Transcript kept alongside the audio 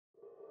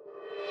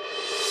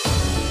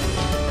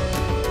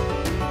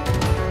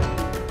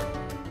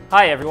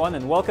Hi everyone,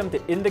 and welcome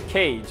to In the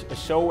Cage, a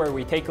show where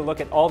we take a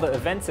look at all the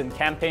events and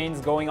campaigns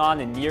going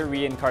on in NieR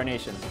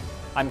Reincarnation.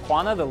 I'm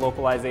Kwana, the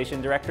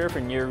localization director for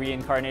NieR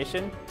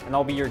Reincarnation, and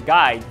I'll be your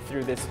guide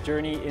through this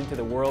journey into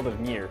the world of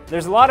NieR.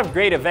 There's a lot of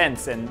great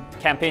events and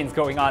campaigns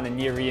going on in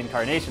NieR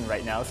Reincarnation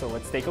right now, so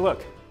let's take a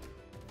look.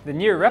 The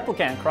NieR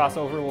Replicant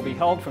crossover will be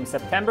held from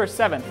September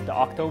 7th to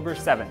October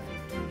 7th.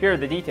 Here are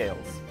the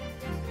details.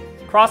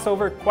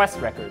 Crossover quest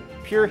record,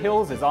 Pure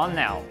Hills is on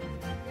now.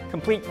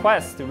 Complete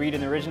quests to read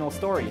an original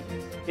story.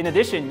 In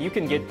addition, you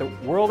can get the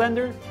World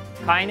Ender,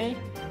 Kaine,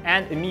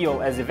 and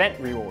Emil as event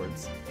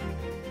rewards.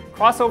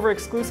 Crossover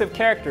exclusive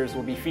characters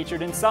will be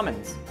featured in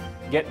summons.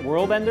 Get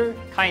World Ender,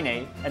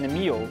 Kaine, and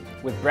Emil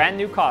with brand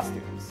new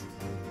costumes.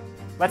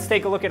 Let's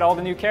take a look at all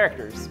the new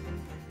characters.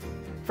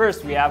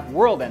 First, we have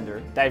World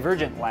Ender,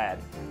 Divergent Lad.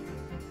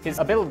 His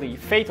ability,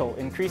 Fatal,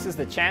 increases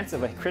the chance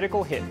of a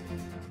critical hit.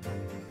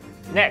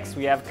 Next,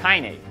 we have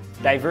Kaine,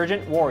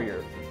 Divergent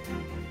Warrior.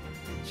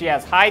 She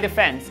has high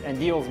defense and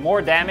deals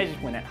more damage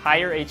when at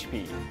higher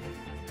HP.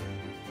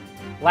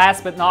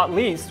 Last but not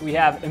least, we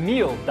have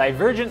Emil,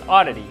 Divergent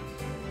Oddity.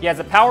 He has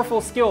a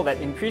powerful skill that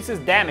increases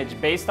damage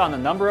based on the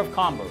number of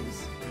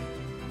combos.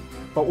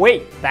 But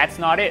wait, that's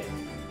not it.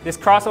 This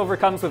crossover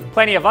comes with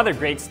plenty of other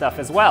great stuff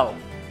as well.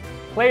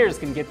 Players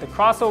can get the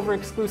crossover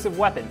exclusive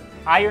weapon,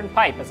 Iron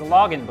Pipe, as a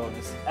login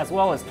bonus, as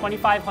well as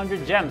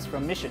 2,500 gems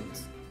from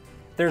missions.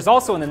 There's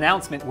also an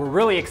announcement we're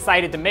really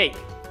excited to make.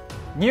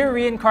 NieR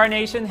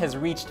Reincarnation has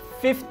reached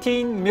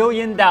 15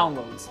 million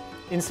downloads.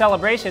 In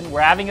celebration, we're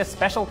having a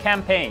special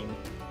campaign.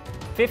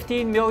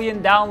 15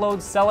 million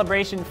downloads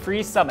celebration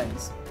free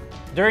summons.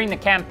 During the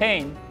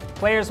campaign,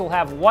 players will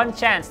have one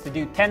chance to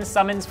do 10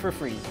 summons for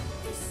free.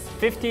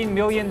 15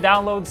 million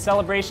download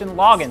celebration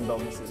login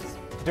bonuses.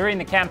 During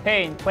the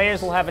campaign,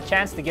 players will have a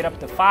chance to get up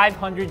to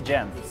 500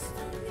 gems.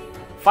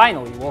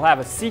 Finally, we'll have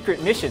a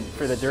secret mission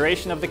for the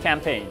duration of the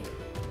campaign.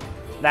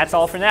 That's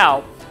all for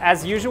now.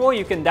 As usual,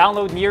 you can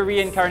download NieR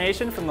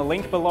Reincarnation from the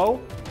link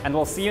below, and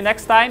we'll see you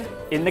next time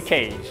in the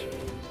cage.